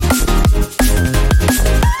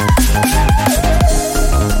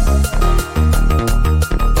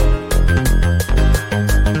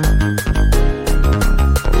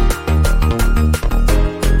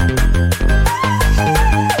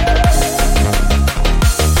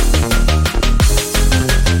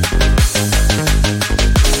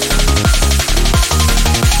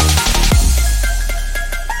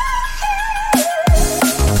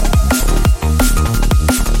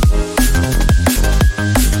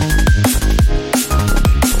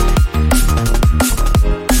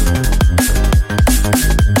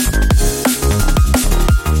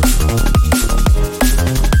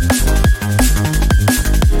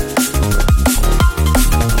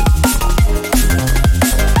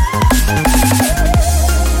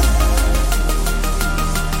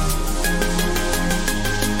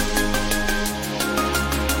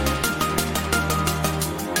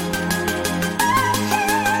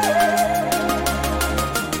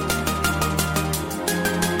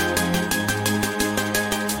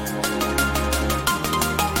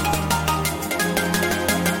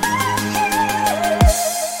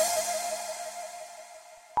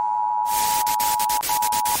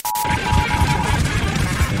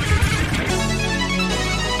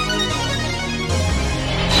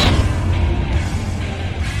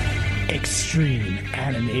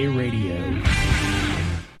Anime Radio.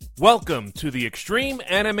 Welcome to the Extreme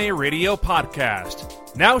Anime Radio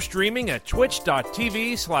Podcast, now streaming at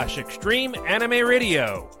twitch.tv/Extreme Anime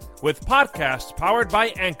Radio, with podcasts powered by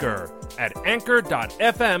Anchor at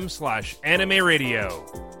anchor.fm/Anime Radio.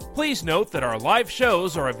 Please note that our live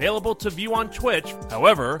shows are available to view on Twitch.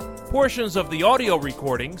 However, portions of the audio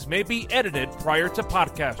recordings may be edited prior to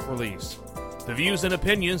podcast release. The views and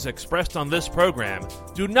opinions expressed on this program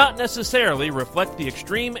do not necessarily reflect the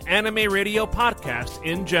Extreme Anime Radio Podcast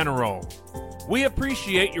in general. We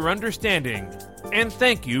appreciate your understanding, and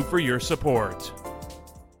thank you for your support.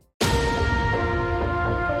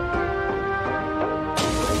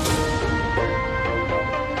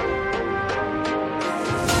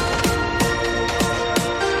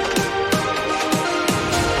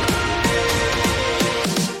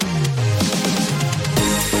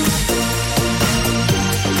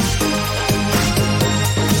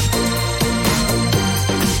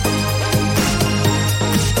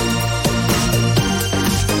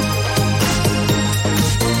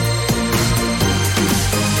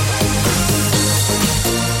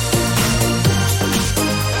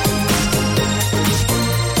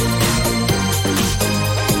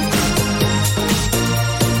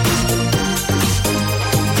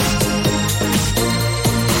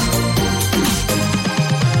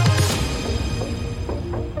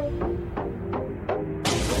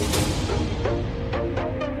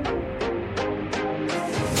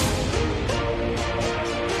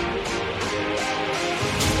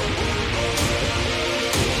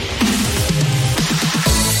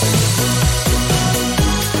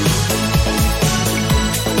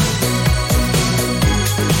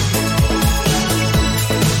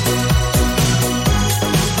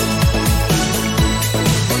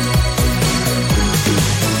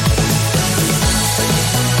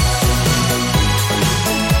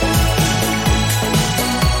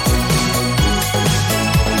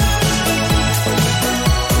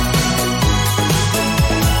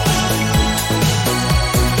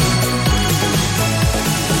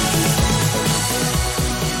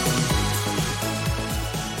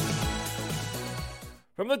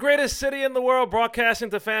 The greatest city in the world, broadcasting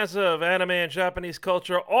to fans of anime and Japanese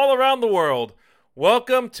culture all around the world.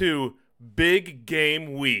 Welcome to Big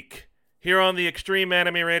Game Week here on the Extreme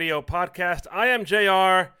Anime Radio Podcast. I am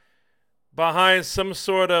JR, behind some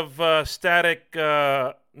sort of static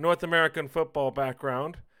North American football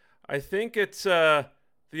background. I think it's the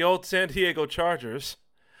old San Diego Chargers,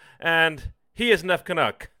 and he is Neff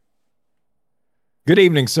Canuck. Good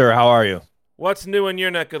evening, sir. How are you? What's new in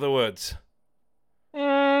your neck of the woods?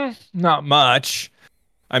 Not much.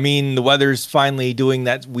 I mean, the weather's finally doing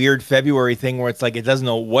that weird February thing where it's like it doesn't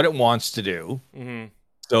know what it wants to do. Mm-hmm.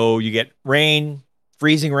 So you get rain,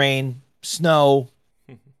 freezing rain, snow,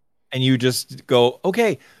 and you just go,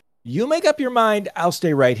 okay, you make up your mind. I'll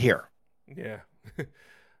stay right here. Yeah.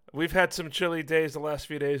 We've had some chilly days the last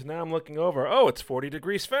few days. Now I'm looking over. Oh, it's 40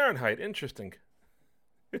 degrees Fahrenheit. Interesting.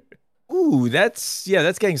 Ooh, that's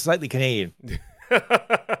getting slightly Canadian.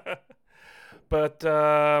 But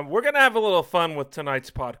we're going to have a little fun with tonight's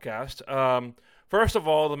podcast. First of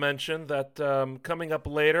all, to mention that coming up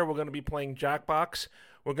later, we're going to be playing Jackbox.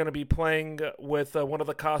 We're going to be playing with one of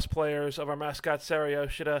the cosplayers of our mascot,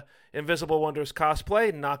 Saryoshida Invisible Wonders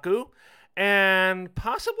cosplay, Naku, and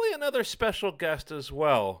possibly another special guest as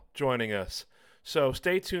well joining us. So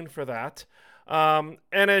stay tuned for that. And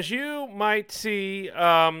as you might see,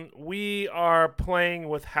 we are playing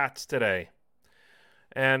with hats today.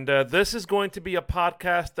 And this is going to be a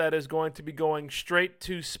podcast that is going to be going straight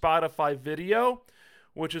to Spotify video,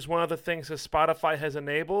 which is one of the things that Spotify has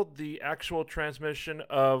enabled, the actual transmission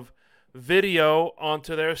of video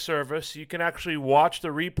onto their service. You can actually watch the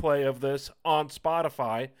replay of this on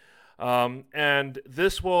Spotify. And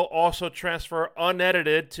this will also transfer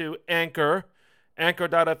unedited to Anchor,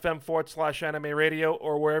 anchor.fm/anime radio,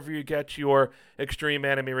 or wherever you get your Extreme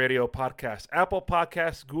Anime Radio podcast. Apple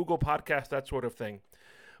Podcasts, Google Podcasts, that sort of thing.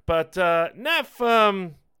 But Neff,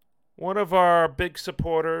 one of our big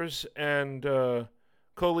supporters and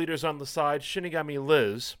co-leaders on the side, Shinigami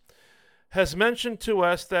Liz, has mentioned to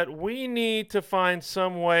us that we need to find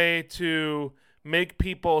some way to make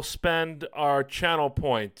people spend our channel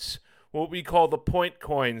points, what we call the point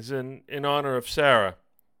coins, in honor of Sarah.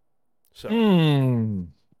 So.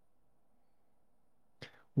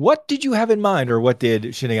 What did you have in mind, or what did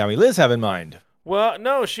Shinigami Liz have in mind? Well,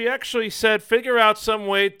 no, she actually said figure out some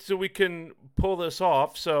way so we can pull this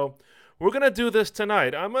off. So we're going to do this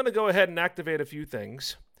tonight. I'm going to go ahead and activate a few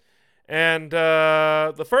things. And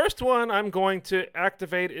the first one I'm going to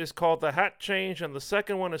activate is called the Hat Change, and the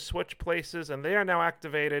second one is Switch Places, and they are now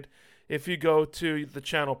activated. if you go to the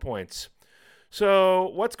channel points.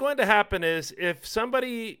 So what's going to happen is if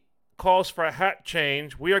somebody calls for a hat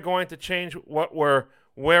change, we are going to change what we're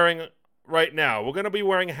wearing right now. We're going to be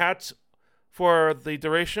wearing hats for the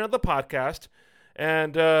duration of the podcast.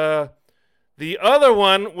 And the other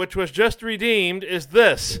one, which was just redeemed, is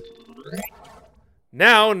this.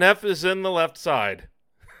 Now Neff is in the left side.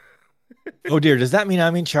 Oh dear, does that mean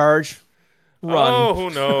I'm in charge? Run. Oh, who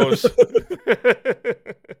knows?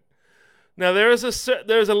 Now there's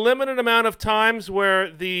a limited amount of times where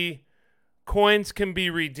the coins can be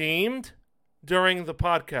redeemed during the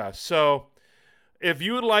podcast. So if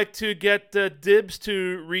you would like to get dibs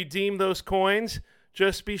to redeem those coins,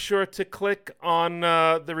 just be sure to click on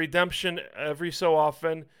the redemption every so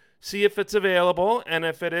often, see if it's available, and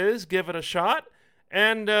if it is, give it a shot.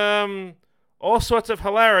 And all sorts of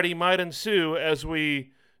hilarity might ensue as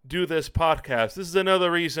we do this podcast. This is another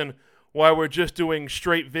reason why we're just doing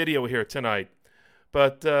straight video here tonight.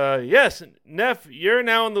 But yes, Neff, you're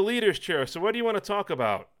now in the leader's chair. So what do you want to talk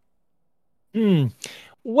about?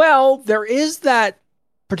 Well, there is that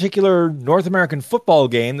particular North American football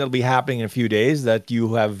game that'll be happening in a few days that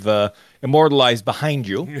you have immortalized behind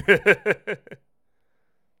you.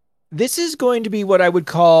 This is going to be what I would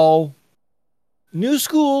call new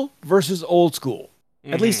school versus old school,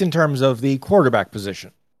 at least in terms of the quarterback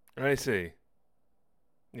position. I see.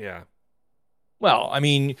 Yeah. Well, I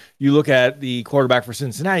mean, you look at the quarterback for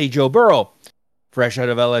Cincinnati, Joe Burrow, fresh out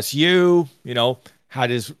of LSU, had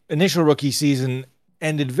his initial rookie season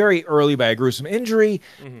ended very early by a gruesome injury,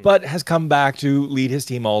 but has come back to lead his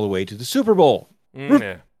team all the way to the Super Bowl.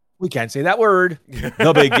 Yeah. We can't say that word.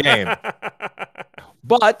 The big game.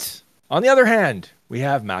 But on the other hand, we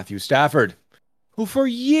have Matthew Stafford, who for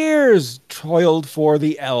years toiled for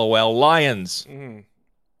the LOL Lions.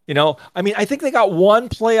 I think they got one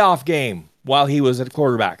playoff game while he was at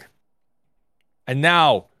quarterback. And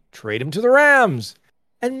now trade him to the Rams.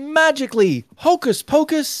 And magically, hocus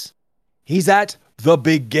pocus, he's at the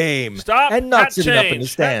big game. Stop. And not sitting up in the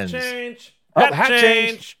stands. Hat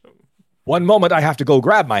change. One moment, I have to go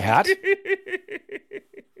grab my hat.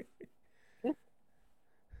 As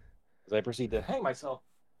I proceed to hang myself.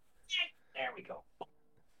 There we go.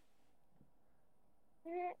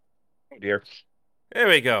 Oh dear. There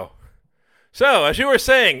we go. So, as you were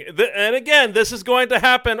saying, and again, this is going to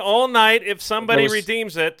happen all night if somebody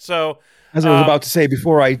redeems it. So, as I was about to say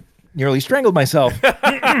before I nearly strangled myself.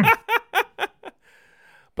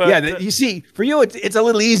 But yeah, you see, for you it's a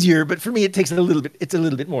little easier, but for me it's a little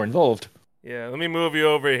bit more involved. Yeah, let me move you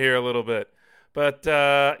over here a little bit. But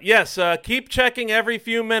yes, keep checking every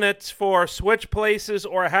few minutes for switch places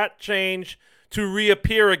or hat change to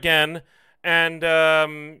reappear again,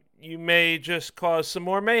 and you may just cause some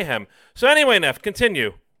more mayhem. So anyway, Neff,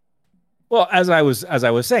 continue. Well, as I was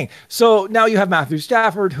saying, so now you have Matthew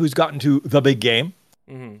Stafford, who's gotten to the big game,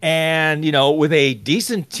 and with a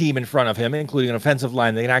decent team in front of him, including an offensive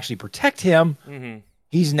line that can actually protect him,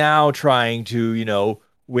 he's now trying to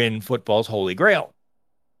win football's holy grail.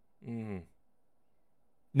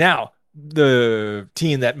 Now, the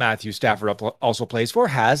team that Matthew Stafford also plays for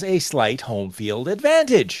has a slight home field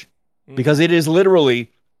advantage because it is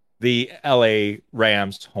literally the LA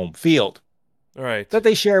Rams home field. All right. That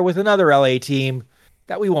they share with another LA team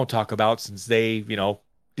that we won't talk about since they,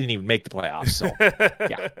 didn't even make the playoffs. So,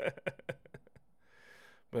 yeah.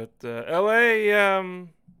 But LA,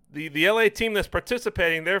 the LA team that's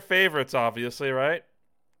participating, they're favorites, obviously, right?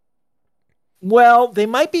 Well, they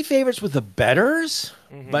might be favorites with the bettors,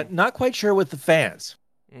 but not quite sure with the fans.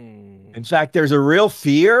 In fact, there's a real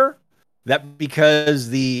fear that because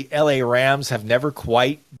the LA Rams have never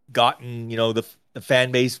quite gotten, the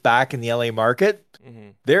fan base back in the LA market,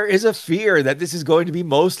 there is a fear that this is going to be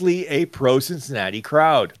mostly a pro-Cincinnati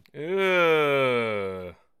crowd.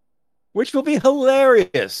 Which will be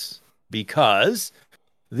hilarious because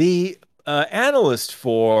the analyst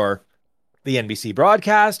for the NBC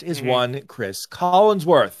broadcast is one Chris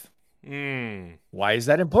Collinsworth. Why is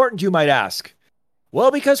that important, you might ask?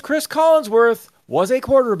 Well, because Chris Collinsworth was a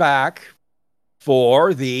quarterback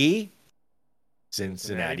for the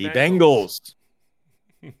Cincinnati Bengals.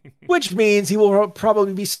 Which means he will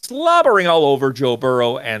probably be slobbering all over Joe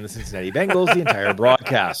Burrow and the Cincinnati Bengals the entire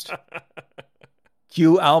broadcast.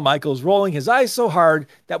 Cue Al Michaels rolling his eyes so hard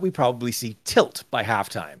that we probably see tilt by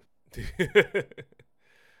halftime.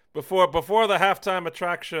 Before the halftime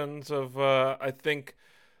attractions of, I think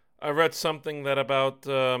I read something that about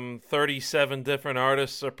 37 different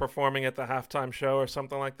artists are performing at the halftime show or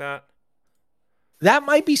something like that. That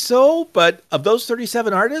might be so, but of those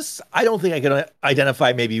 37 artists, I don't think I can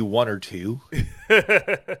identify maybe one or two.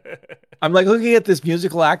 I'm like looking at this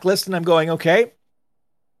musical act list and I'm going, okay,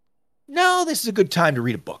 no, this is a good time to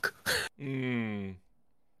read a book. Mm.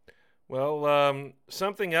 Well,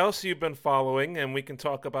 something else you've been following, and we can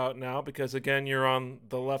talk about now because, again, you're on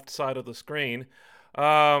the left side of the screen.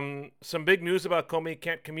 Some big news about Komi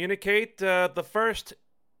Can't Communicate. The first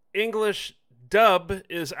English dub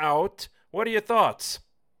is out. What are your thoughts?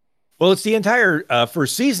 Well, it's the entire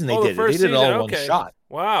first season they did. They did it all in one shot.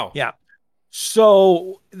 Wow. Yeah.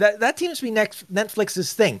 So that seems to be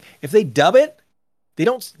Netflix's thing. If they dub it, they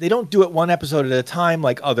don't do it one episode at a time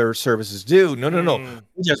like other services do. No.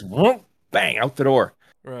 They just bang out the door.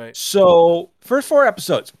 Right. So first 4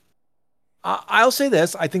 episodes. I'll say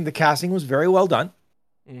this: I think the casting was very well done.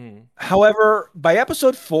 However, by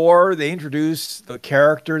episode 4, they introduced the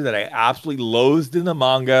character that I absolutely loathed in the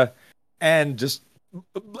manga, and just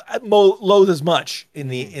loathe as much in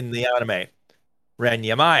the anime. Ren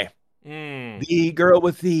Yamai. The girl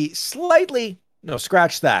with the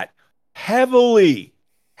scratch that, heavily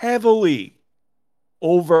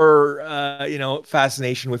over,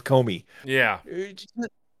 fascination with Komi. Yeah.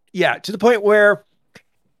 Yeah, to the point where,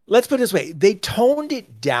 let's put it this way, they toned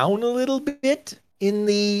it down a little bit in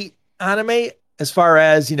the anime as far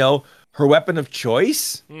as, her weapon of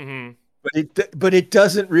choice. But it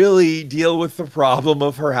doesn't really deal with the problem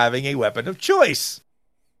of her having a weapon of choice.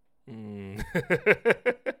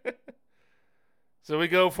 So we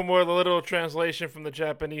go for more of the literal translation from the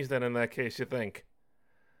Japanese then in that case, you think?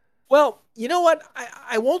 Well, you know what?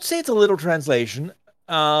 I won't say it's a literal translation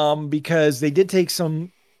because they did take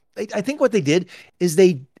some... I think what they did is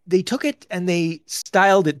they took it and they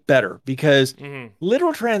styled it better because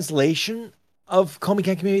literal translation of Komi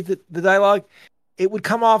Can't Communicate the dialogue, it would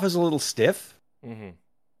come off as a little stiff.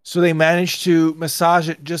 So they managed to massage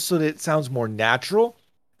it just so that it sounds more natural,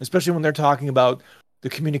 especially when they're talking about the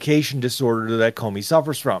communication disorder that Komi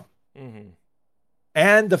suffers from.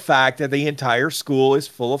 And the fact that the entire school is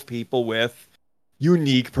full of people with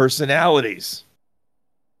unique personalities.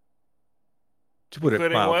 To put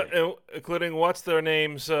it mildly. Including what's their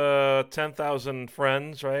names? 10,000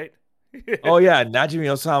 friends, right? Oh, yeah. Najimi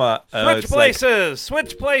Osama.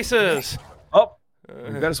 Switch places. Oh,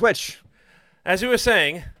 we've got to switch. As you were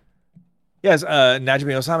saying. Yes,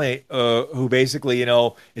 Najimi Osama, who basically,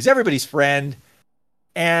 is everybody's friend.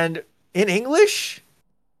 And in English,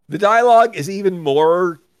 the dialogue is even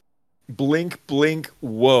more blink, blink,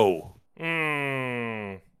 whoa.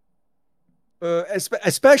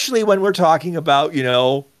 Especially when we're talking about,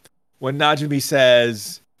 when Najimi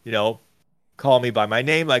says, call me by my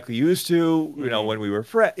name like we used to, when we were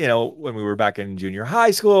when we were back in junior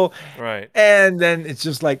high school. Right. And then it's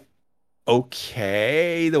just like,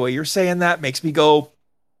 okay, the way you're saying that makes me go,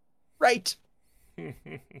 right.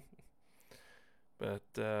 But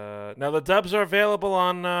now the dubs are available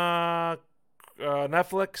on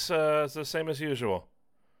Netflix. It's the same as usual.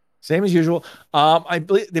 Same as usual. I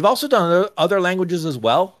believe they've also done other languages as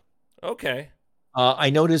well. Okay.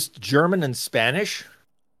 I noticed German and Spanish.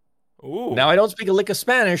 Ooh. Now I don't speak a lick of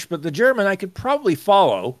Spanish, but the German I could probably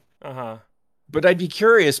follow. But I'd be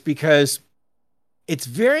curious because it's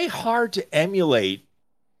very hard to emulate,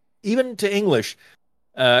 even to English,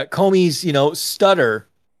 Komi's, stutter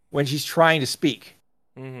when she's trying to speak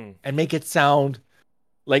and make it sound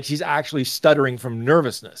like she's actually stuttering from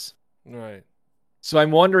nervousness. Right. So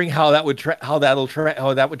I'm wondering how that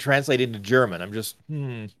would translate into German. I'm just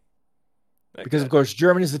because of course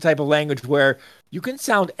German is the type of language where you can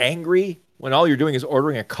sound angry when all you're doing is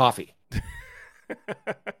ordering a coffee.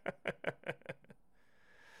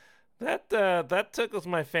 That tickles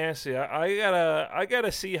my fancy. I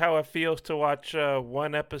gotta see how it feels to watch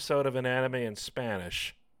one episode of an anime in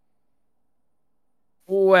Spanish.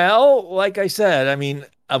 Well, like I said, I mean,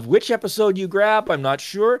 of which episode you grab, I'm not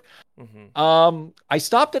sure. I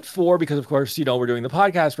stopped at 4 because, of course, we're doing the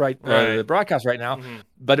podcast the broadcast right now.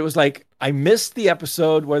 But it was like I missed the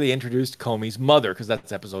episode where they introduced Komi's mother because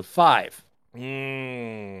that's episode 5.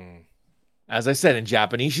 As I said, in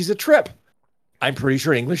Japanese, she's a trip. I'm pretty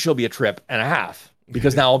sure in English she'll be a trip and a half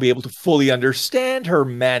because now I'll be able to fully understand her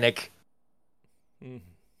manic.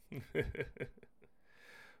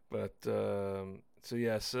 But so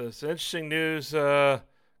yes, it's interesting news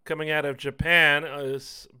coming out of Japan.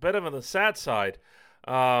 It's a bit of on the sad side.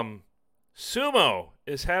 Sumo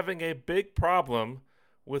is having a big problem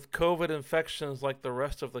with COVID infections like the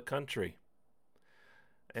rest of the country.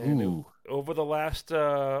 And over the last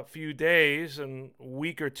few days and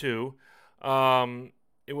week or two,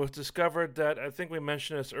 it was discovered that, I think we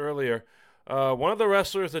mentioned this earlier, One of the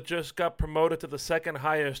wrestlers that just got promoted to the second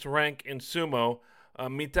highest rank in sumo,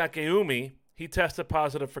 Mitakeumi, he tested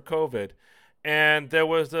positive for COVID. And there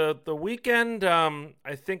was the weekend,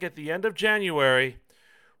 I think at the end of January,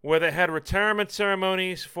 where they had retirement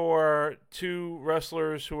ceremonies for two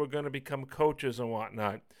wrestlers who were going to become coaches and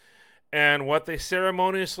whatnot. And what they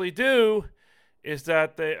ceremoniously do is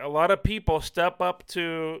that a lot of people step up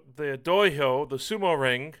to the dohyo, the sumo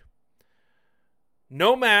ring,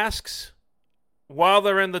 no masks while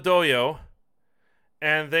they're in the dohyo,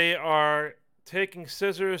 and they are taking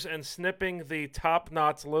scissors and snipping the top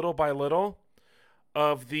knots little by little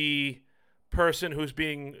of the person who's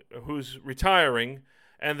retiring,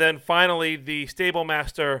 and then finally the stable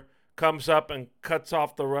master comes up and cuts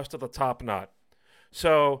off the rest of the top knot.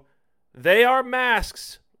 So they are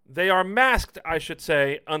masked, I should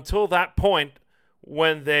say, until that point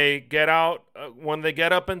when they get out, when they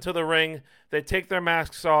get up into the ring, they take their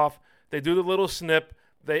masks off, they do the little snip,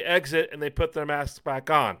 they exit, and they put their masks back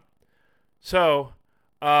on. So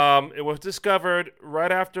it was discovered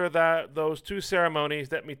right after those two ceremonies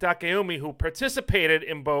that Mitakeumi, who participated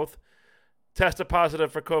in both, tested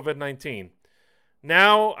positive for COVID-19.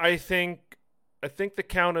 Now I think the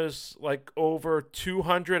count is like over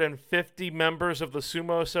 250 members of the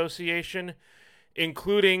Sumo Association,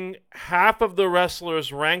 including half of the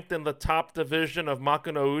wrestlers ranked in the top division of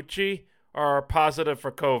Makunouchi, are positive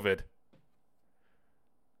for COVID.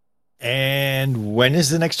 And when is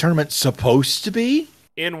the next tournament supposed to be?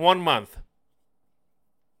 In 1 month.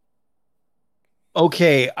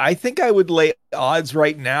 Okay, I think I would lay odds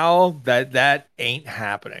right now that ain't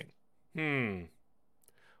happening.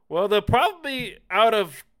 Well, they're probably out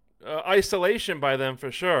of isolation by then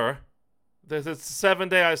for sure. There's a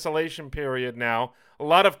 7-day isolation period now. A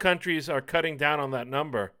lot of countries are cutting down on that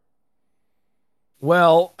number.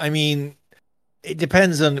 Well, I mean, it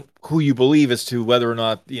depends on who you believe as to whether or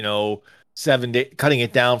not, 7 day cutting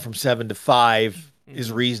it down from 7 to 5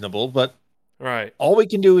 is reasonable, but right. All we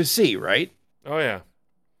can do is see, right? Oh, yeah.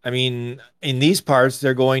 I mean, in these parts,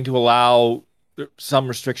 they're going to allow some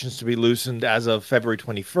restrictions to be loosened as of February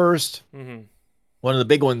 21st. Mm-hmm. One of the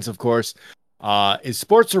big ones, of course, is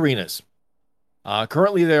sports arenas.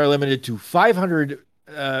 Currently, they're limited to 500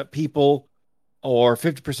 people or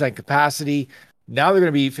 50% capacity. Now they're going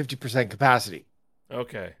to be 50% capacity.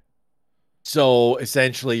 Okay. So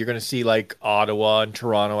essentially, you're going to see like Ottawa and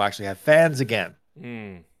Toronto actually have fans again,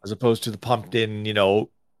 as opposed to the pumped in,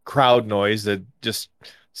 crowd noise that just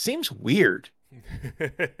seems weird.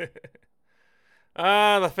 The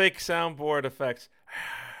fake soundboard effects.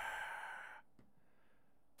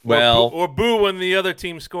 Well, or boo when the other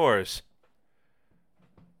team scores.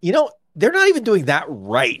 They're not even doing that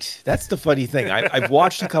right. That's the funny thing. I've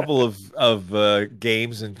watched a couple of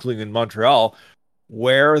games, including in Montreal,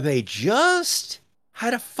 where they just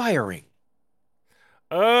had a firing.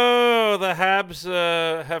 Oh, the Habs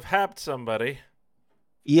have happed somebody.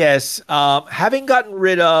 Yes, having gotten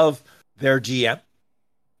rid of their GM,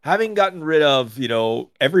 having gotten rid of,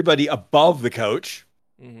 everybody above the coach,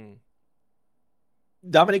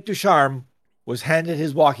 Dominique Ducharme was handed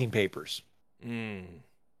his walking papers.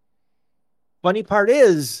 Funny part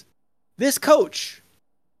is, this coach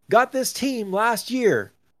got this team last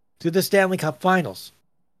year to the Stanley Cup Finals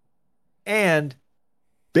and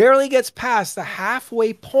barely gets past the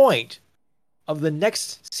halfway point of the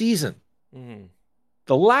next season.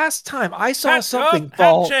 The last time I saw something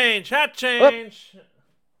fall... Hat change.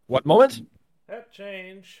 What moment? Hat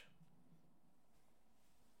change.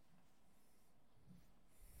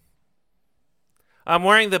 I'm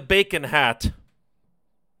wearing the bacon hat.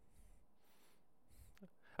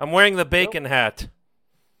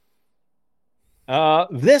 Hat.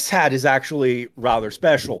 This hat is actually rather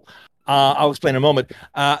special. I'll explain in a moment.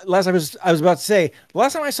 I was about to say, the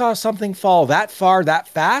last time I saw something fall that far, that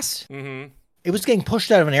fast, it was getting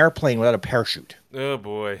pushed out of an airplane without a parachute. Oh,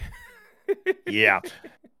 boy. Yeah.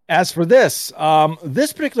 As for this,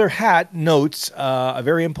 this particular hat notes a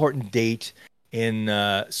very important date in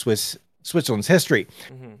Switzerland's history.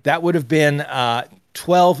 That would have been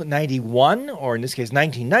 1291, or in this case,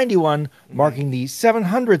 1991, marking the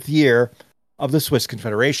 700th year of the Swiss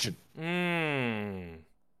Confederation.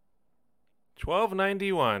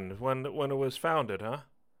 1291, when it was founded, huh?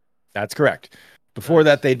 That's correct. Before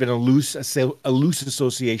that, they'd been a loose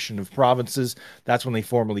association of provinces. That's when they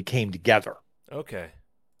formally came together. Okay.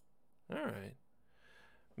 All right.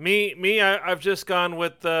 I've just gone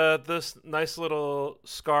with this nice little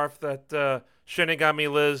scarf that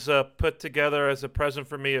Shinigami Liz put together as a present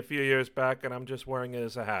for me a few years back, and I'm just wearing it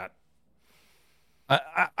as a hat.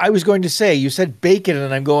 I was going to say, you said bacon,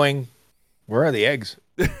 and I'm going, where are the eggs?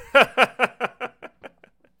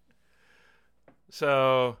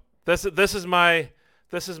 So this is my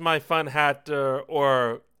fun hat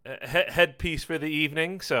or headpiece for the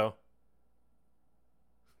evening. So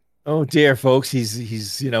Oh dear, folks, he's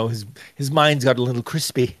his mind's got a little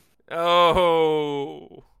crispy.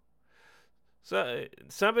 oh, so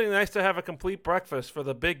something nice to have a complete breakfast for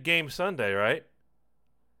the big game Sunday, right?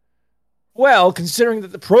 Well, considering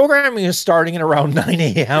that the programming is starting at around 9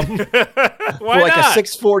 a.m. Why for like not? a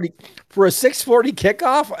 6:40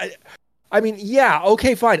 kickoff. I mean, yeah,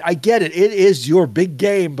 okay, fine. I get it. It is your big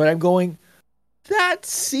game, but I'm going, that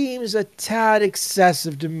seems a tad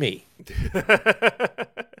excessive to me.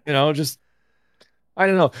 Just I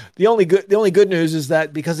don't know. The only good news is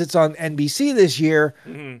that because it's on NBC this year,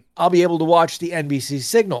 I'll be able to watch the NBC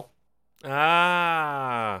signal.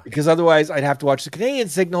 Ah. Because otherwise I'd have to watch the Canadian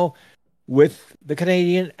signal with the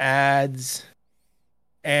Canadian ads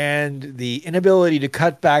and the inability to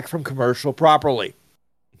cut back from commercial properly.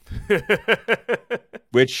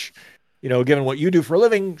 Which, given what you do for a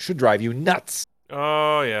living, should drive you nuts.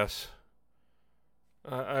 Oh, yes.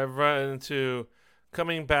 I've run into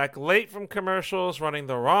coming back late from commercials, running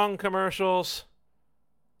the wrong commercials.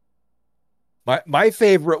 My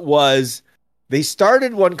favorite was they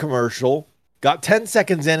started one commercial, got 10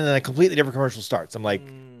 seconds in, and then a completely different commercial starts. I'm like,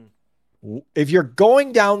 if you're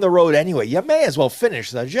going down the road anyway, you may as well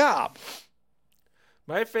finish the job.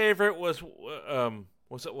 My favorite was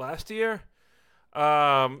it last year?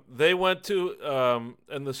 They went to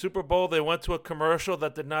in the Super Bowl. They went to a commercial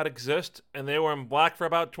that did not exist, and they were in black for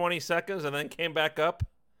about 20 seconds, and then came back up.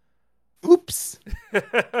 Oops.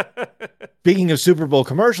 Speaking of Super Bowl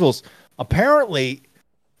commercials, apparently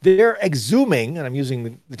they're exhuming, and I'm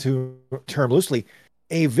using the term loosely,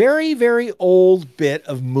 a very, very old bit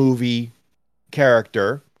of movie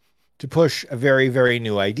character to push a very, very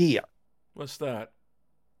new idea. What's that?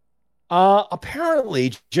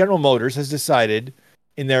 Apparently, General Motors has decided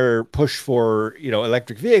in their push for,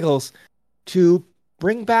 electric vehicles to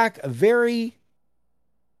bring back a very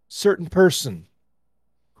certain person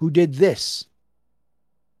who did this.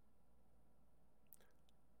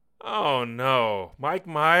 Oh, no. Mike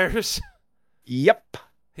Myers? Yep.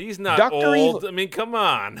 He's not Dr. old. Evil. I mean, come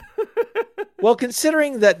on. Well,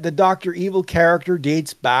 considering that the Dr. Evil character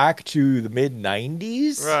dates back to the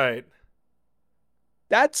mid-90s. Right.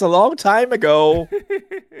 That's a long time ago.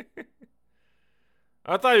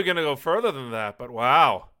 I thought you were going to go further than that, but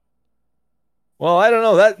wow. Well, I don't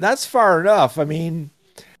know. That's far enough. I mean,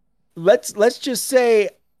 let's just say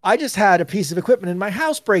I just had a piece of equipment in my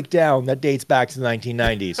house break down that dates back to the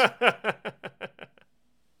 1990s.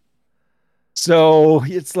 So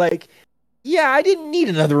it's like, yeah, I didn't need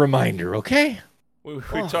another reminder, okay? We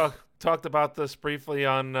talked about this briefly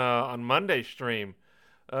on Monday's stream.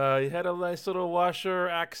 You had a nice little washer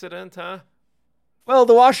accident, huh? Well,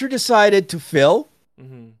 the washer decided to fill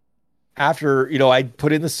after, I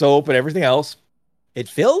put in the soap and everything else. It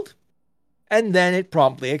filled, and then it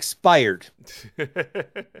promptly expired. And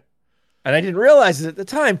I didn't realize it at the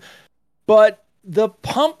time, but the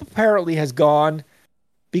pump apparently has gone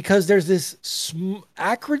because there's this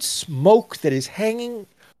acrid smoke that is hanging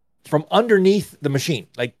from underneath the machine.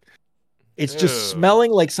 Like, it's just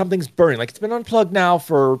smelling like something's burning. Like, it's been unplugged now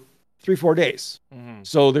for 3-4 days.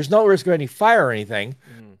 So there's no risk of any fire or anything.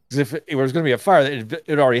 Because if it was going to be a fire,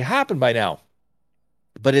 it already happened by now.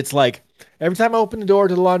 But it's like, every time I open the door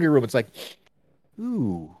to the laundry room, it's like,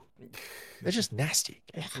 ooh, that's just nasty.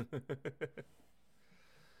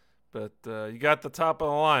 But you got the top of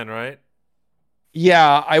the line, right?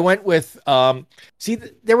 Yeah, I went with, there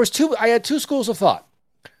was I had two schools of thought.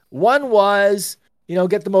 One was,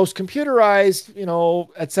 get the most computerized,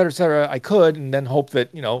 et cetera, I could, and then hope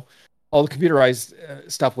that, all the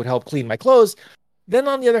computerized stuff would help clean my clothes. Then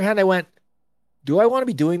on the other hand, I went, do I want to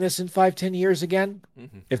be doing this in 5-10 years again?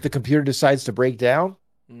 If the computer decides to break down?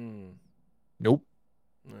 Nope.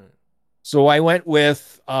 So I went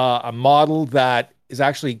with a model that is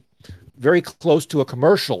actually very close to a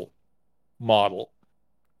commercial model,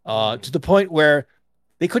 to the point where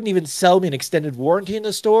they couldn't even sell me an extended warranty in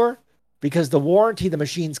the store because the warranty the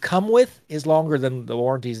machines come with is longer than the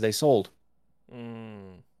warranties they sold.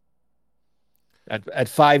 At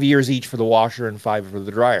 5 years each for the washer and 5 for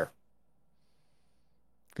the dryer.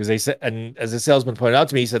 Because they said, and as the salesman pointed out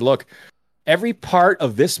to me, he said, look, every part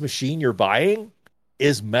of this machine you're buying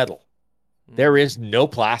is metal. There is no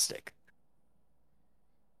plastic.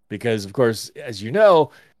 Because, of course, as you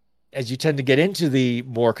know, as you tend to get into the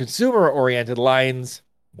more consumer-oriented lines,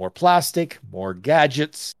 more plastic, more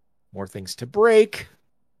gadgets, more things to break.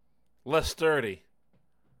 Less sturdy.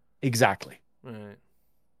 Exactly. Right.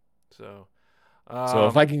 So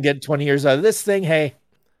if I can get 20 years out of this thing, hey,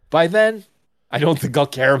 by then, I don't think I'll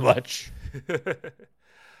care much.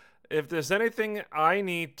 If there's anything I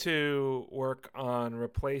need to work on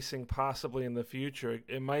replacing possibly in the future,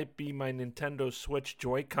 it might be my Nintendo Switch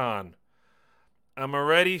Joy-Con. I'm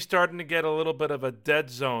already starting to get a little bit of a dead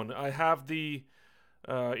zone. I have the,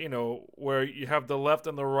 where you have the left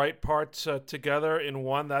and the right parts together in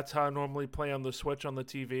one. That's how I normally play on the Switch on the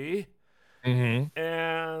TV. Mm-hmm.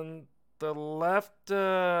 And the left,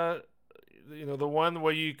 the one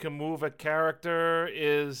where you can move a character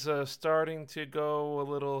is starting to go a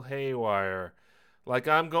little haywire. Like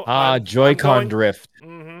Joy-Con drift.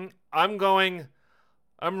 I'm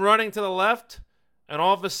running to the left, and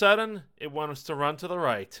all of a sudden, it wants to run to the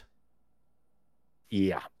right.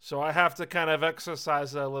 Yeah. So I have to kind of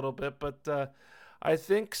exercise that a little bit, but I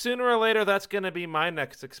think sooner or later that's going to be my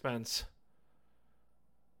next expense.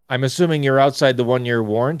 I'm assuming you're outside the 1-year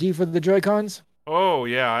warranty for the Joy-Cons? Oh,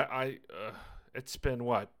 yeah. It's been,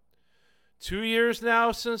 2 years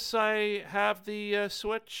now since I have the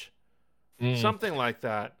Switch? Something like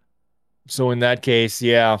that. So in that case,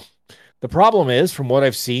 yeah. The problem is, from what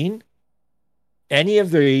I've seen, any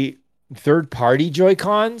of the third-party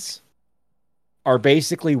Joy-Cons are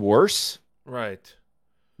basically worse right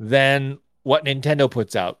than what Nintendo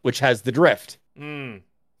puts out, which has the drift. And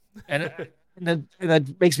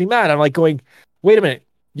that makes me mad. I'm like going, wait a minute.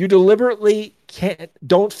 You deliberately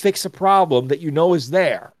don't fix a problem that you know is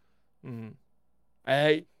there. I'm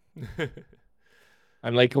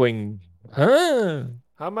like going, huh?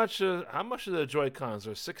 How much are the Joy-Cons?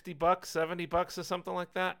 Are $60, $70 or something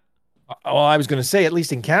like that? Oh, I was going to say, at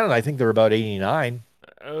least in Canada, I think they're about 89.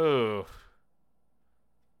 Oh.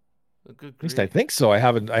 Good at least I think so. I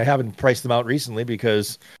haven't priced them out recently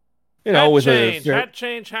because, hat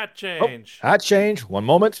change. Hat change. One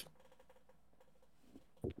moment.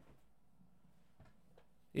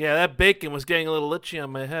 Yeah, that bacon was getting a little itchy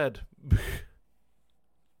on my head.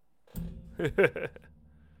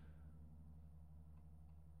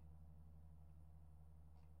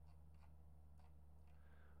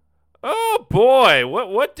 Oh boy,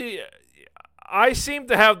 what do you... I seem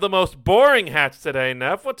to have the most boring hats today,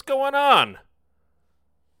 Neff. What's going on?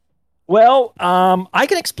 Well, I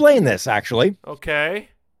can explain this, actually. Okay.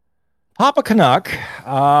 Papa Canuck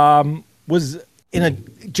was in a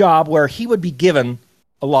job where he would be given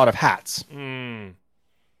a lot of hats.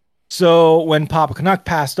 So when Papa Canuck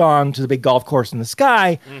passed on to the big golf course in the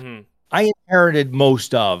sky, I inherited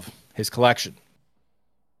most of his collection.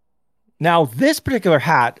 Now, this particular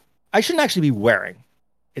hat, I shouldn't actually be wearing.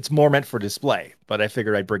 It's more meant for display, but I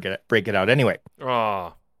figured I'd break it out anyway.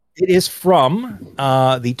 Oh. It is from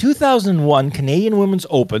the 2001 Canadian Women's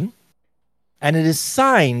Open, and it is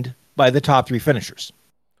signed by the top 3 finishers.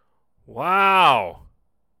 Wow.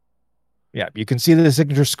 Yeah, you can see the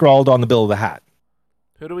signature scrawled on the bill of the hat.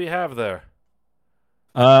 Who do we have there?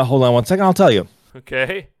 Hold on one second, I'll tell you.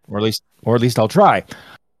 Okay. Or at least I'll try.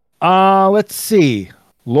 Let's see.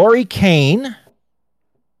 Lori Kane.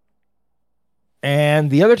 And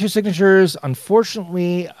the other 2 signatures,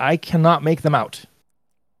 unfortunately, I cannot make them out.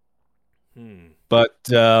 But,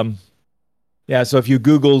 yeah, so if you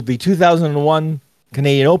Googled the 2001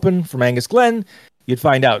 Canadian Open from Angus Glenn, you'd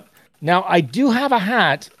find out. Now, I do have a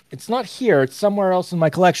hat. It's not here. It's somewhere else in my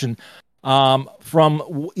collection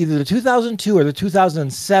from either the 2002 or the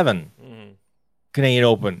 2007 Canadian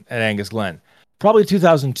Open at Angus Glenn. Probably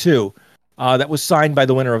 2002. That was signed by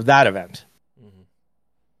the winner of that event.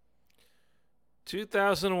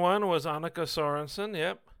 2001 was Annika Sorensen,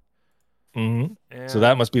 yep. So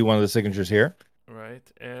that must be one of the signatures here. Right,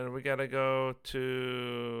 and we got to go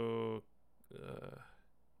to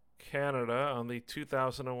Canada on the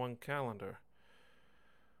 2001 calendar.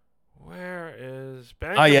 Where is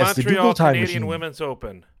Bank of Montreal Canadian Women's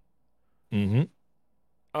Open?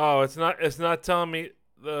 Oh, it's not telling me.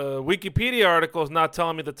 The Wikipedia article is not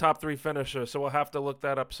telling me the top 3 finishers, so we'll have to look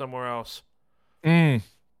that up somewhere else.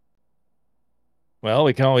 Well,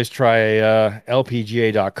 we can always try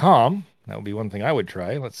LPGA.com. That would be one thing I would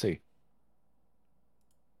try. Let's see.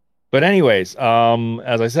 But anyways,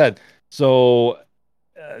 as I said, so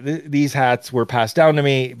these hats were passed down to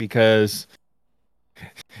me because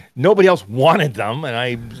nobody else wanted them. And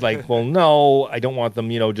I was like, well, no, I don't want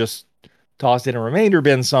them, just tossed in a remainder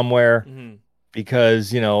bin somewhere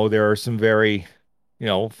because, there are some very,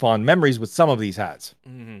 fond memories with some of these hats.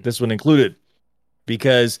 This one included,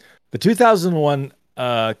 because the 2001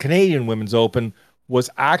 Canadian Women's Open was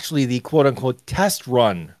actually the quote-unquote test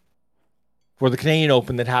run for the Canadian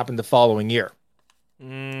Open that happened the following year.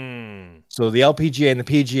 So the LPGA and the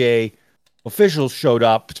PGA officials showed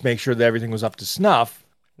up to make sure that everything was up to snuff.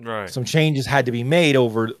 Right. Some changes had to be made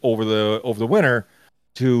over the winter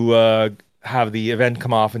to have the event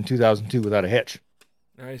come off in 2002 without a hitch.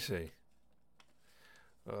 I see.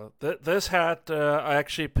 This hat I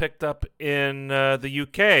actually picked up in the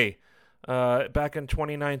UK back in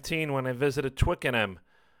 2019 when I visited Twickenham.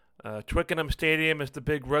 Twickenham Stadium is the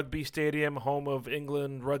big rugby stadium, home of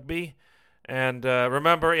England rugby. And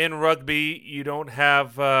remember, in rugby, you don't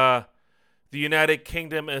have the United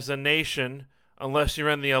Kingdom as a nation unless you're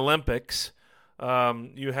in the Olympics.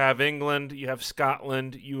 You have England, you have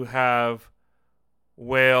Scotland, you have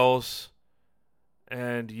Wales,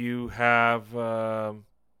 and you have.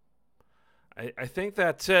 I think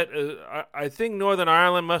that's it. I think Northern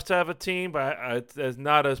Ireland must have a team, but it's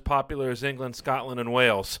not as popular as England, Scotland, and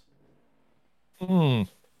Wales. Hmm.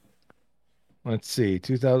 Let's see.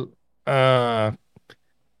 2000. Uh,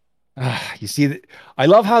 you see, I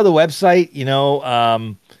love how the website,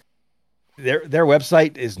 their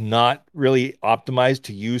website is not really optimized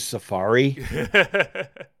to use Safari. Let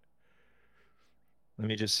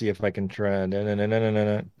me just see if I can try. No, no, no, no, no,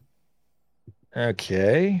 no, no.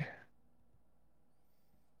 Okay.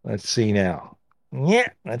 Let's see now. Yeah,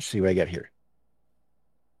 let's see what I got here.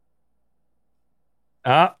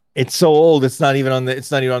 It's so old. It's not even on the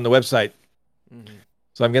website. Mhm.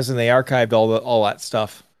 So I'm guessing they archived all that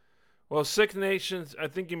stuff. Well, Six Nations, I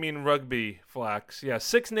think you mean rugby, Flax. Yeah,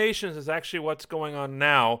 Six Nations is actually what's going on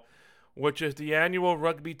now, which is the annual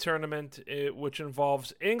rugby tournament, which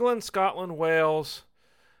involves England, Scotland, Wales,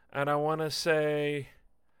 and I want to say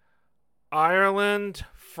Ireland,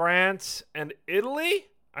 France, and Italy.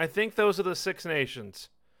 I think those are the Six Nations.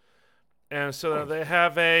 And so they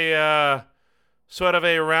have a sort of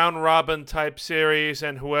a round robin type series,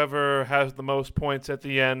 and whoever has the most points at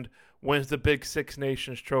the end wins the big Six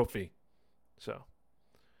Nations trophy. So,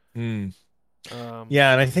 Hmm.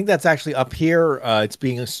 Yeah, and I think that's actually up here. It's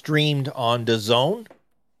being streamed on DAZN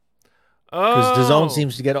because oh, DAZN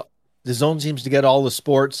seems to get all the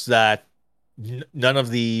sports that none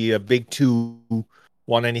of the big two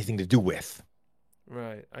want anything to do with.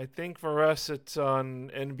 right. I think for us it's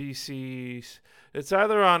on NBC. It's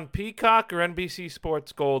either on Peacock or NBC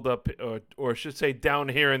Sports Gold or I should say down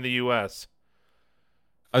here in the U.S.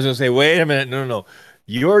 I was gonna say, wait a minute, no, no, no,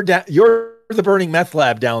 you're the burning meth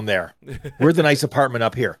lab down there. We're the nice apartment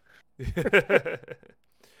up here.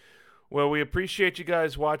 Well, we appreciate you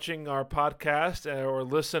guys watching our podcast or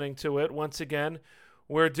listening to it. Once again,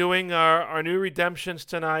 we're doing our new redemptions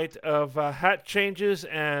tonight of hat changes,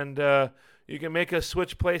 and you can make us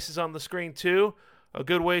switch places on the screen too. A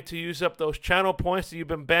good way to use up those channel points that you've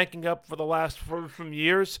been banking up for the last from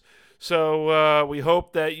years. So we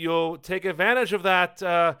hope that you'll take advantage of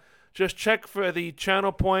that. Just check for the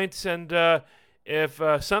channel points, and if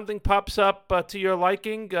something pops up to your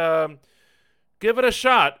liking, give it a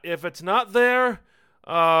shot. If it's not there,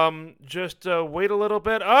 just wait a little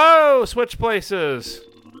bit. Oh, switch places.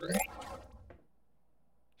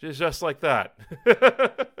 Just like that.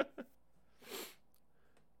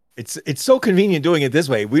 It's so convenient doing it this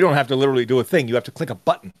way. We don't have to literally do a thing. You have to click a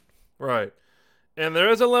button. Right. And there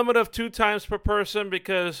is a limit of 2 times per person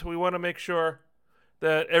because we want to make sure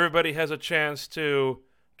that everybody has a chance to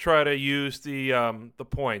try to use the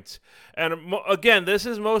points. And again, this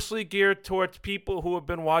is mostly geared towards people who have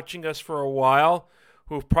been watching us for a while,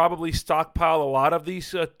 who've probably stockpiled a lot of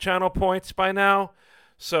these channel points by now.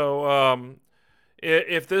 So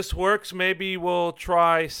if this works, maybe we'll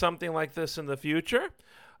try something like this in the future.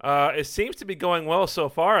 It seems to be going well so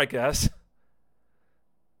far, I guess.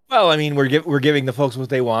 Well, I mean, we're giving the folks what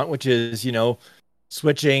they want, which is,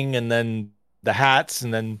 switching and then the hats,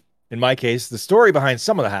 and then in my case, the story behind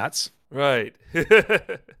some of the hats. Right.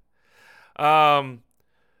 um,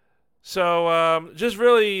 just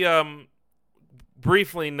really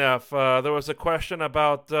briefly enough, there was a question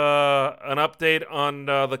about an update on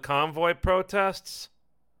the convoy protests.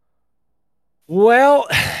 Well,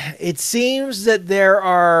 it seems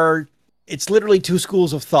that it's literally two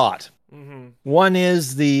schools of thought. Mm-hmm. One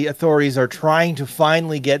is the authorities are trying to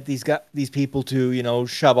finally get these people to,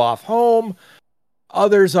 shove off home.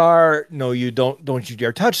 Others are, no, you don't you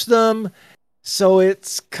dare touch them. So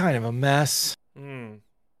it's kind of a mess. Mm.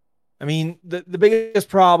 I mean, the biggest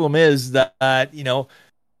problem is that,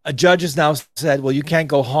 a judge has now said, well, you can't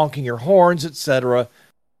go honking your horns, etc.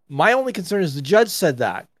 My only concern is the judge said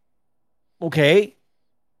that. Okay.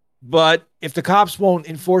 But if the cops won't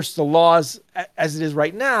enforce the laws as it is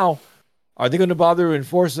right now, are they going to bother to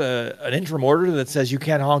enforce an interim order that says you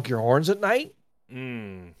can't honk your horns at night?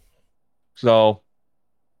 Mm. So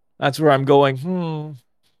that's where I'm going.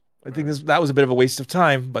 I think that was a bit of a waste of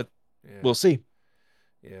time, but we'll see.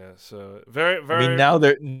 Yeah. So very, very. I mean,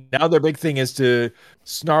 now their big thing is to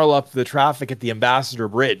snarl up the traffic at the Ambassador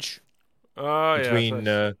Bridge. Oh, between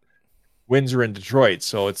yes. Windsor and Detroit.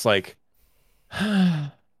 So it's like,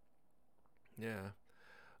 Yeah.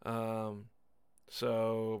 Um,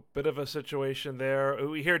 so, bit of a situation there.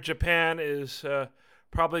 We hear Japan is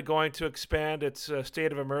probably going to expand its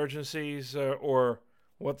state of emergencies or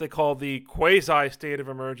what they call the quasi state of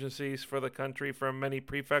emergencies for the country for many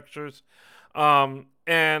prefectures.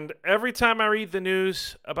 And every time I read the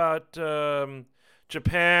news about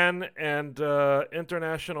Japan and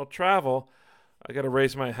international travel, I got to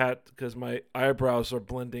raise my hat because my eyebrows are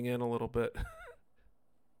blending in a little bit.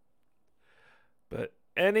 But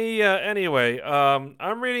anyway,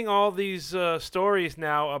 I'm reading all these stories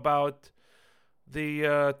now about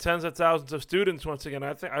the tens of thousands of students. Once again,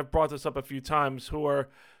 I think I've brought this up a few times, who are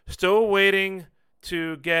still waiting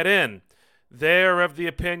to get in. They're of the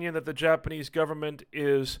opinion that the Japanese government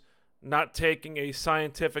is not taking a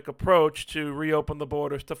scientific approach to reopen the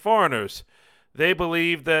borders to foreigners. They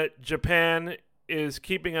believe that Japan is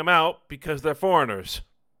keeping them out because they're foreigners.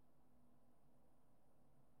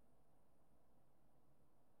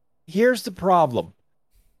 here's the problem.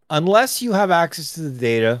 Unless you have access to the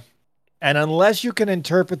data and unless you can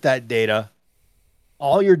interpret that data,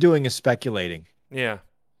 all you're doing is speculating. Yeah.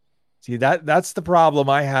 See, that's the problem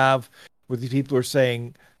I have with these people who are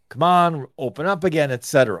saying, come on, open up again,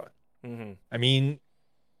 etc. Mm-hmm. I mean,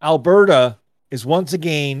 Alberta is once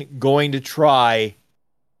again going to try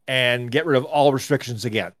and get rid of all restrictions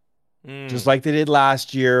again, just like they did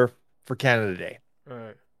last year for Canada Day.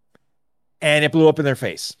 Right. And it blew up in their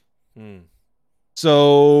face. Mm.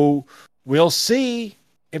 So we'll see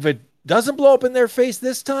if it doesn't blow up in their face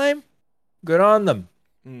this time. Good on them.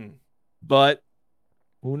 Mm. But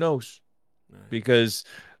who knows? Right. Because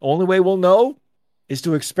the only way we'll know is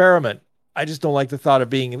to experiment. I just don't like the thought of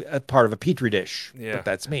being a part of a petri dish. Yeah. But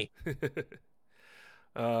that's me.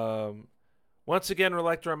 Once again, we'd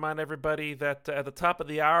like to remind everybody that at the top of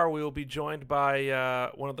the hour, we will be joined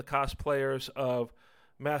by one of the cosplayers of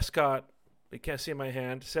Mascot. You can't see my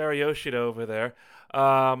hand. Sarah Yoshida over there.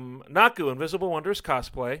 Naku, Invisible Wonders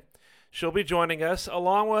cosplay. She'll be joining us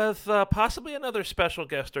along with possibly another special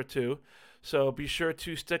guest or two. So be sure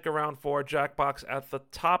to stick around for Jackbox at the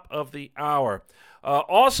top of the hour.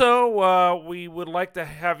 Also, we would like to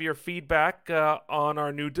have your feedback on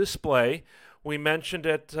our new display. We mentioned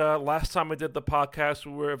it last time we did the podcast.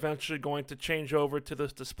 We were eventually going to change over to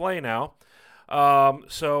this display now.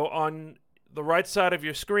 So on the right side of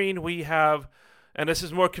your screen, we have, and this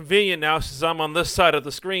is more convenient now since I'm on this side of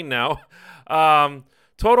the screen now,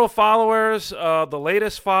 total followers, the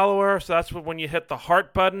latest follower. So that's when you hit the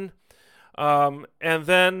heart button. And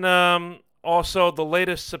then also the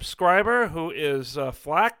latest subscriber, who is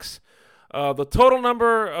Flax. The total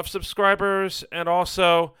number of subscribers, and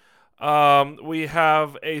also we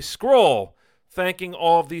have a scroll thanking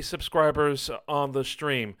all of these subscribers on the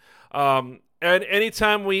stream. And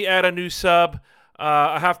anytime we add a new sub,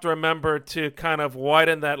 I have to remember to kind of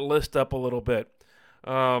widen that list up a little bit.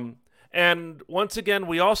 And once again,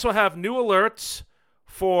 we also have new alerts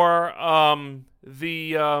for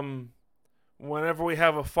whenever we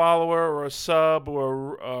have a follower or a sub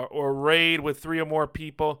or raid with 3 or more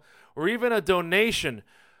people, or even a donation.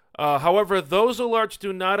 However, those alerts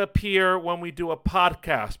do not appear when we do a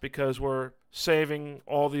podcast because we're saving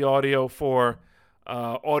all the audio for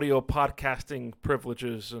audio podcasting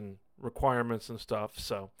privileges and requirements and stuff.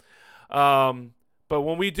 So, but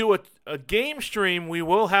when we do a game stream, we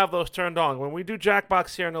will have those turned on. When we do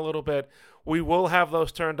Jackbox here in a little bit, we will have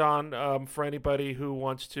those turned on for anybody who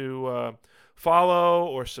wants to follow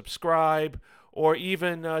or subscribe or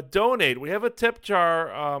even donate. We have a tip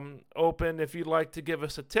jar open if you'd like to give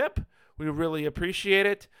us a tip. We really appreciate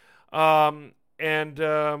it. And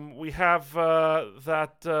we have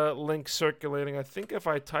that link circulating. I think if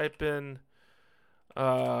I type in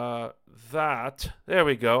that, there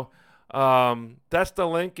we go. That's the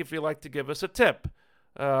link if you'd like to give us a tip.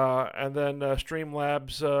 And then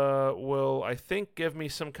Streamlabs will, I think, give me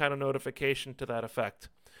some kind of notification to that effect.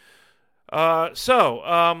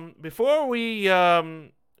 So before we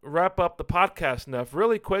wrap up the podcast, Neff,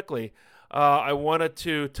 really quickly, I wanted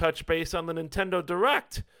to touch base on the Nintendo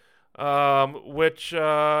Direct, which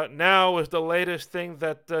now is the latest thing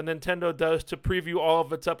that Nintendo does to preview all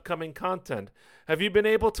of its upcoming content. Have you been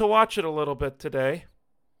able to watch it a little bit today?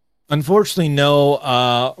 Unfortunately,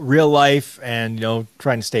 no. Real life and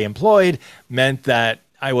trying to stay employed meant that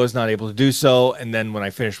I was not able to do so. And then when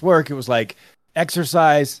I finished work, it was like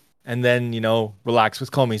exercise and then relax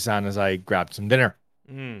with Komi-san as I grabbed some dinner.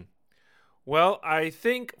 Well, I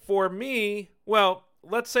think for me, well,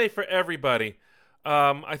 let's say for everybody,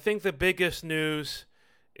 I think the biggest news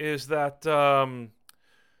is that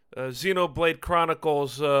Xenoblade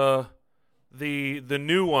Chronicles, the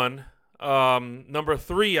new one, number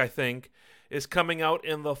 3, I think, is coming out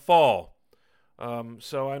in the fall.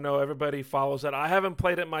 So I know everybody follows that. I haven't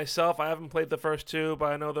played it myself. I haven't played the first two,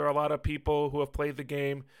 but I know there are a lot of people who have played the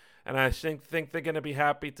game, and I think they're going to be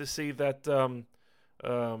happy to see that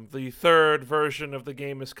the third version of the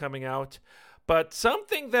game is coming out. But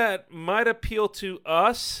something that might appeal to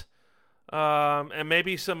us, and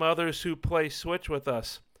maybe some others who play Switch with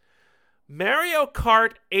us, Mario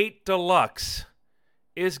Kart 8 Deluxe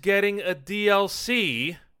is getting a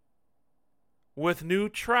DLC with new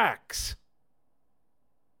tracks.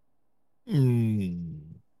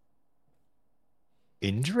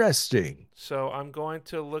 Interesting. So I'm going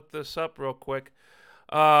to look this up real quick.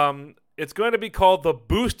 It's going to be called the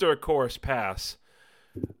Booster Course Pass.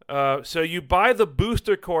 So you buy the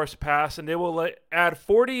Booster Course Pass, and they will add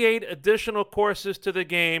 48 additional courses to the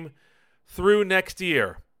game through next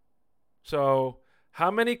year. So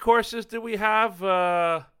how many courses do we have?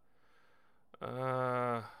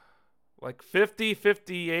 Like 50,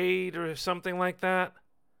 58 or something like that?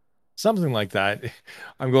 Something like that.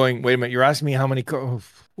 I'm going, wait a minute, you're asking me how many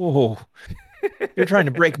oh, you're trying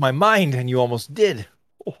to break my mind, and you almost did.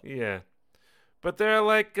 Oh. Yeah. But there are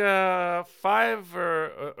like 5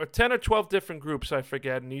 or 10 or 12 different groups, I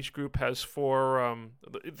forget, and each group has 4,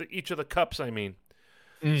 each of the cups, I mean.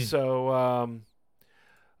 So,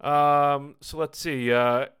 so let's see.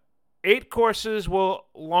 8 courses will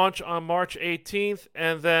launch on March 18th,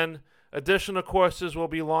 and then additional courses will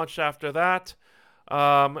be launched after that.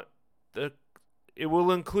 It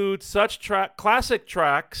will include such classic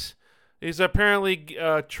tracks. These are apparently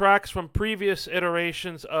tracks from previous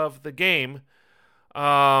iterations of the game.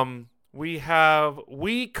 We have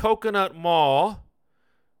Wii Coconut Mall,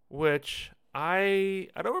 which I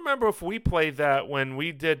don't remember if we played that when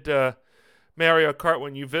we did Mario Kart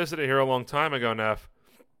when you visited here a long time ago, Neff.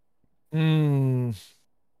 I don't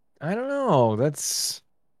know. That's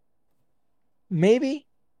maybe.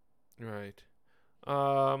 Right.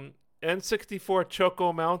 N64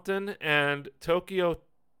 Choco Mountain and Tokyo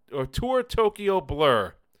or Tour Tokyo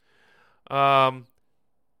Blur. What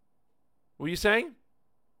were you saying?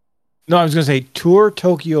 No, I was going to say Tour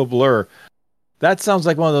Tokyo Blur. That sounds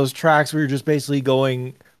like one of those tracks where you're just basically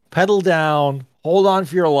going pedal down, hold on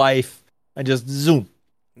for your life, and just zoom.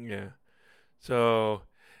 Yeah. So,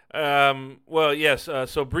 well, yes.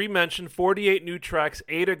 So Bree mentioned 48 new tracks.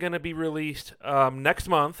 8 are going to be released next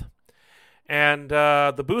month. And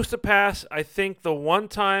the Booster Pass, I think the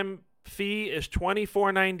one-time fee is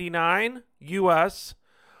 $24.99 US.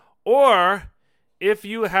 Or if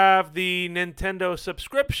you have the Nintendo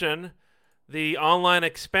subscription, the online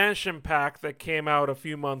expansion pack that came out a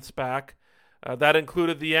few months back, that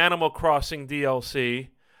included the Animal Crossing DLC,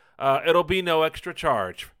 it'll be no extra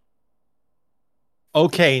charge.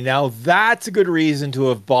 Okay, now that's a good reason to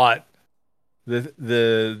have bought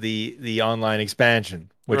the online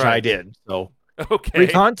expansion, which I did. So okay, free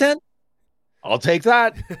content, I'll take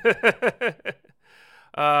that.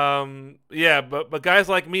 Yeah, but guys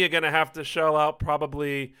like me are gonna have to shell out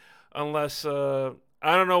probably, unless I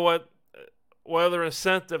don't know what other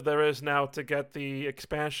incentive there is now to get the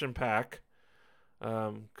expansion pack.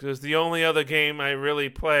 Because the only other game I really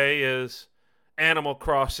play is Animal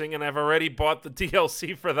Crossing, and I've already bought the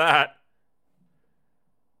DLC for that.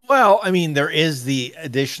 Well, I mean, there is the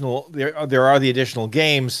additional there are the additional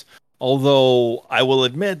games, although I will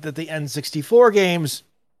admit that the N64 games,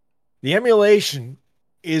 the emulation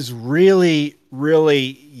is really,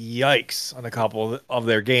 really yikes on a couple of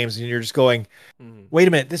their games, and you're just going, wait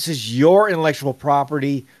a minute, this is your intellectual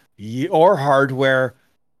property, your hardware.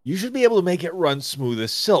 You should be able to make it run smooth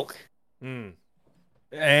as silk. And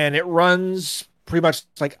it runs pretty much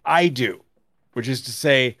like I do, which is to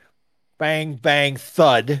say, bang, bang,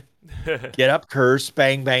 thud, get up, curse,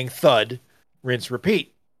 bang, bang, thud, rinse,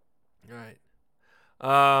 repeat. Right.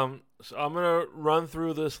 So I'm going to run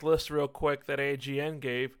through this list real quick that AGN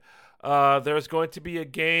gave. There's going to be a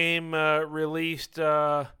game released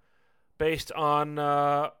based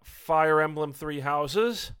on Fire Emblem Three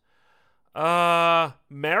Houses.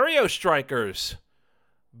 Mario Strikers.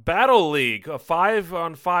 Battle League, a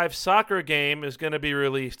 5-on-5 soccer game, is going to be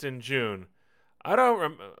released in June.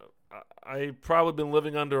 I've probably been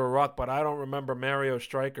living under a rock, but I don't remember Mario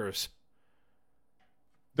Strikers.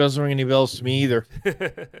 Doesn't ring any bells to me either.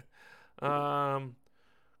 Chrono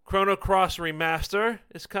Cross Remaster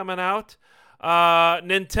is coming out.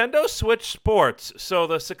 Nintendo Switch Sports, so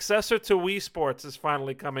the successor to Wii Sports, is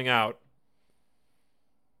finally coming out.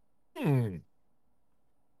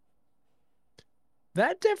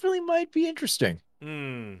 That definitely might be interesting.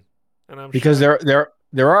 And I'm because sure...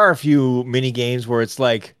 there are a few mini games where it's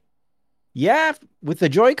like, yeah, with the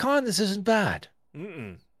Joy-Con, this isn't bad.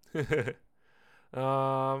 Mm-mm.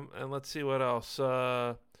 And let's see what else.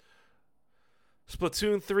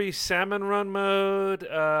 Splatoon 3 Salmon Run mode,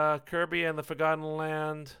 Kirby and the Forgotten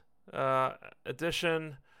Land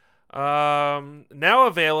edition. Now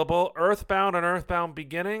available, Earthbound and Earthbound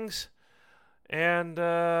Beginnings. And,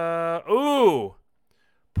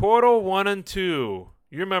 Portal 1 and 2.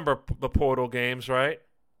 You remember the Portal games, right?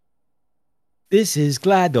 This is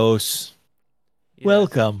GLaDOS. Yes.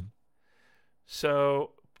 Welcome.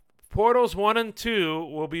 So, Portals 1 and 2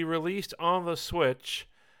 will be released on the Switch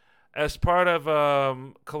as part of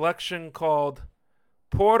a collection called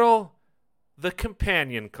Portal the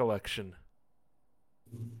Companion Collection.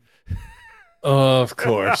 Of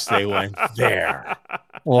course they went there.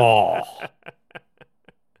 Oh.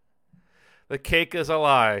 The cake is a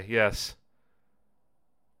lie, yes.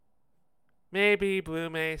 Maybe Blue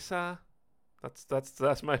Mesa.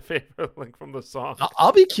 That's my favorite link from the song.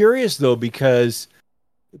 I'll be curious though, because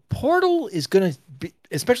Portal is going to be,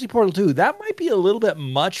 especially Portal 2, that might be a little bit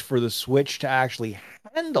much for the Switch to actually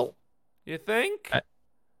handle. You think?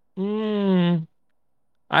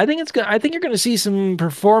 I think I think you're going to see some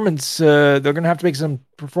performance. They're going to have to make some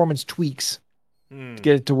performance tweaks to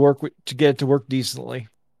get it to work decently.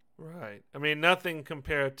 Right. I mean, nothing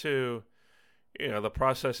compared to, the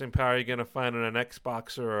processing power you're going to find on an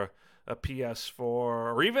Xbox or a PS4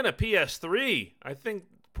 or even a PS3. I think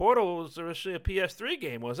Portal was originally a PS3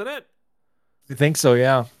 game, wasn't it? I think so,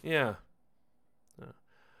 yeah. Yeah.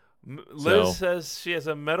 Liz says she has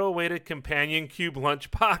a metal-weighted companion cube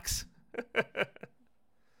lunchbox.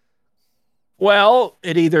 Well,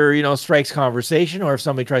 it either, strikes conversation, or if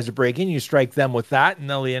somebody tries to break in, you strike them with that, and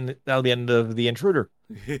that'll be the end of the intruder.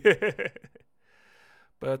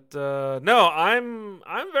 But no,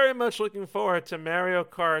 I'm very much looking forward to Mario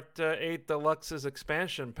Kart 8 Deluxe's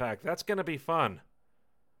expansion pack. That's going to be fun.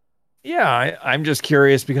 Yeah, I'm just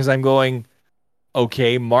curious because I'm going,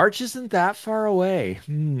 okay, March isn't that far away.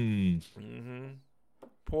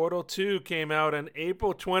 Portal 2 came out in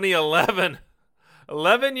April 2011.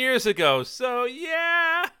 11 years ago. So,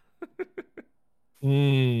 yeah.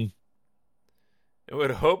 I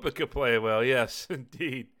would hope it could play well. Yes,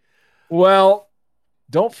 indeed. Well,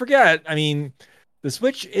 don't forget, I mean, the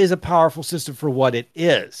Switch is a powerful system for what it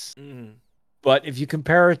is. But if you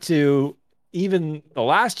compare it to even the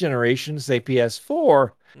last generation, say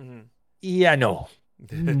PS4, yeah, no.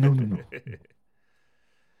 No.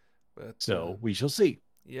 But, so we shall see.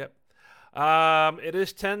 Yep. It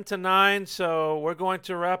is 10 to 9, so we're going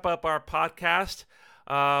to wrap up our podcast.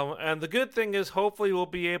 And the good thing is hopefully we'll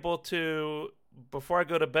be able to, before I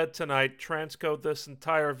go to bed tonight, transcode this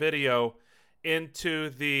entire video into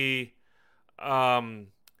the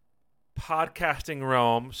podcasting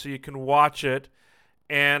realm so you can watch it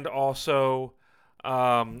and also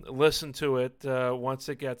listen to it once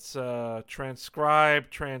it gets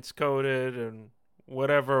transcribed, transcoded, and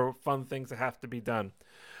whatever fun things that have to be done.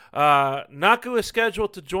 Naku is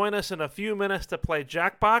scheduled to join us in a few minutes to play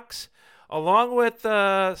Jackbox, along with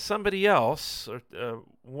somebody else, or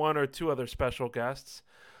one or two other special guests.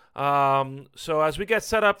 So as we get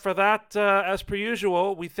set up for that, as per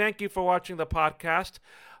usual, we thank you for watching the podcast,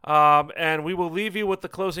 and we will leave you with the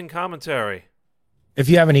closing commentary. If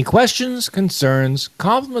you have any questions, concerns,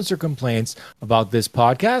 compliments, or complaints about this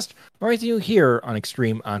podcast, or anything you hear on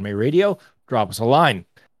Extreme Anime Radio, drop us a line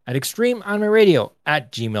at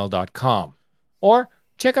extremeanimeradio@gmail.com, or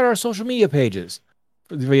check out our social media pages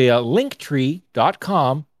via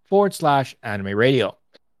linktree.com/anime radio.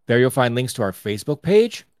 There you'll find links to our Facebook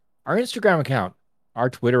page, our Instagram account, our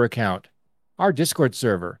Twitter account, our Discord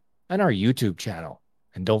server, and our YouTube channel.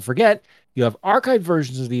 And don't forget, you have archived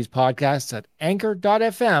versions of these podcasts at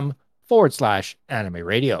anchor.fm/anime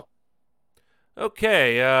radio.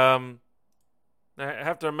 Okay, I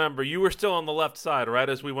have to remember, you were still on the left side, right,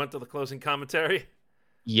 as we went to the closing commentary?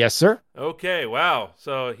 Yes, sir. Okay, wow.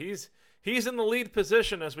 So he's in the lead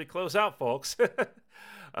position as we close out, folks.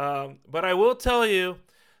 But I will tell you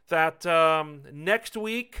that next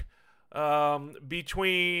week,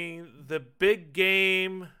 between the big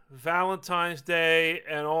game, Valentine's Day,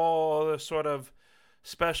 and all other sort of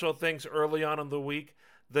special things early on in the week,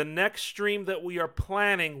 the next stream that we are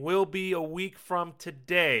planning will be a week from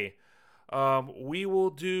today. We will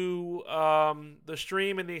do the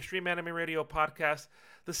stream in the Extreme Anime Radio podcast.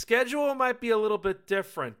 The schedule might be a little bit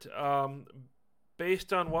different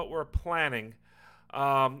based on what we're planning.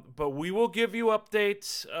 But we will give you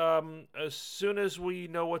updates as soon as we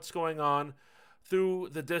know what's going on through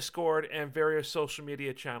the Discord and various social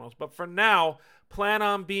media channels. But for now, plan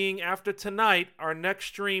on being, after tonight, our next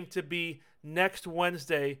stream to be next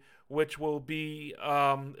Wednesday, which will be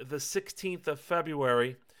the 16th of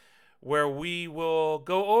February, where we will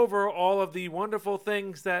go over all of the wonderful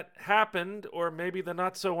things that happened, or maybe the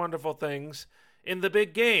not so wonderful things, in the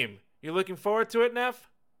big game. You looking forward to it, Neff?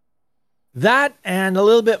 That and a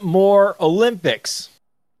little bit more Olympics.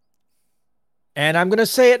 And I'm going to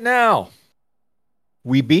say it now.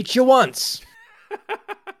 We beat you once.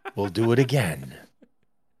 We'll do it again.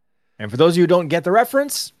 And for those of you who don't get the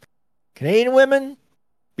reference, Canadian women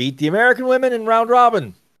beat the American women in round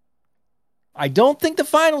robin. I don't think the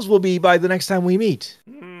finals will be by the next time we meet.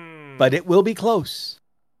 But it will be close.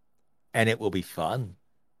 And it will be fun.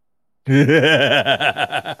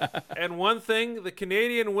 And one thing, the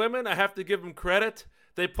Canadian women, I have to give them credit.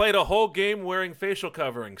 They played a whole game wearing facial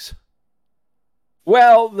coverings.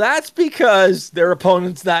 Well, that's because their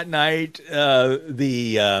opponents that night,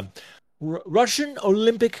 the Russian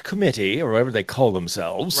Olympic Committee, or whatever they call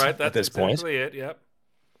themselves at this point. Exactly it, yep.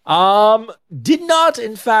 Did not,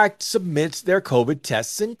 in fact, submit their COVID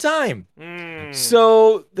tests in time.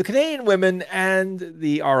 So the Canadian women and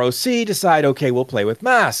the ROC decide, okay, we'll play with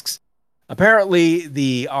masks. Apparently,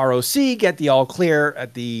 the ROC get the all clear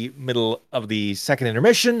at the middle of the second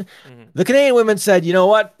intermission. The Canadian women said, you know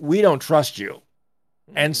what? We don't trust you.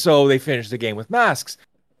 And so they finished the game with masks.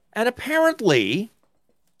 And apparently,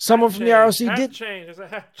 someone from the ROC did change. There's a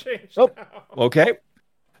hat change now. Okay.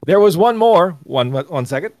 There was one more. One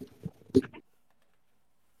second.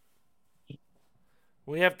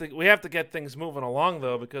 We have to get things moving along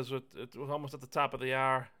though, because we're almost at the top of the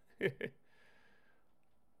hour.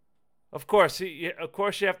 Of course, you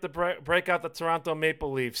have to break out the Toronto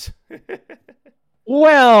Maple Leafs.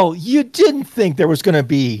 Well, you didn't think there was going to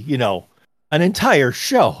be, an entire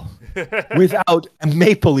show without a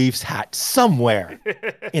Maple Leafs hat somewhere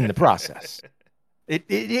in the process.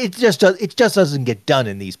 It just doesn't get done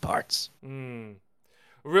in these parts.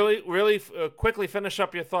 Really quickly finish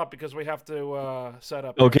up your thought, because we have to set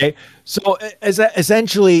up. Okay, so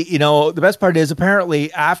essentially, the best part is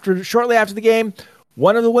apparently shortly after the game,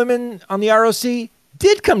 one of the women on the ROC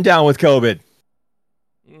did come down with COVID.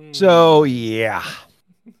 So yeah.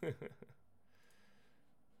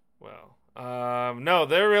 Well, no,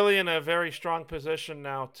 they're really in a very strong position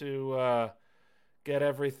now to get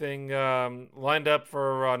everything lined up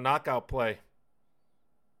for knockout play.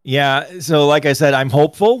 Yeah, so like I said, I'm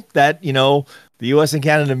hopeful that, the U.S. and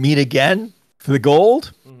Canada meet again for the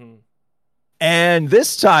gold. And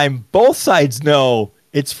this time, both sides know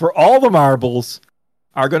it's for all the marbles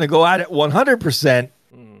are going to go at it 100%.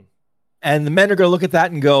 And the men are going to look at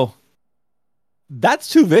that and go, that's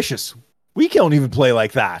too vicious. We can't even play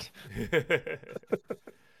like that.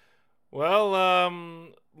 Well,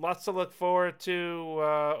 lots to look forward to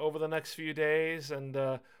over the next few days.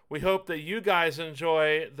 And we hope that you guys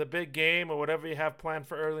enjoy the big game or whatever you have planned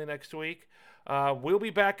for early next week. We'll be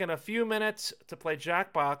back in a few minutes to play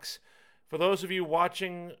Jackbox. For those of you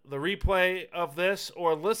watching the replay of this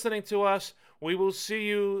or listening to us, we will see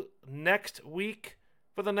you next week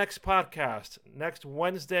for the next podcast, next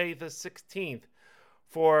Wednesday, the 16th.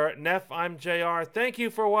 For Neff, I'm JR. Thank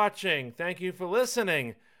you for watching. Thank you for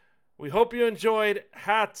listening. We hope you enjoyed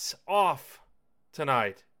Hats Off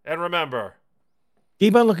tonight. And remember,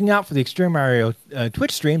 keep on looking out for the Extreme Mario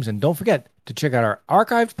Twitch streams, and don't forget to check out our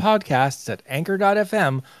archived podcasts at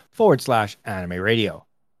anchor.fm/anime radio.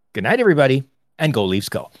 Good night, everybody, and go Leafs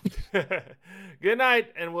go. Good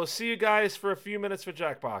night, and we'll see you guys for a few minutes for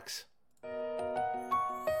Jackbox.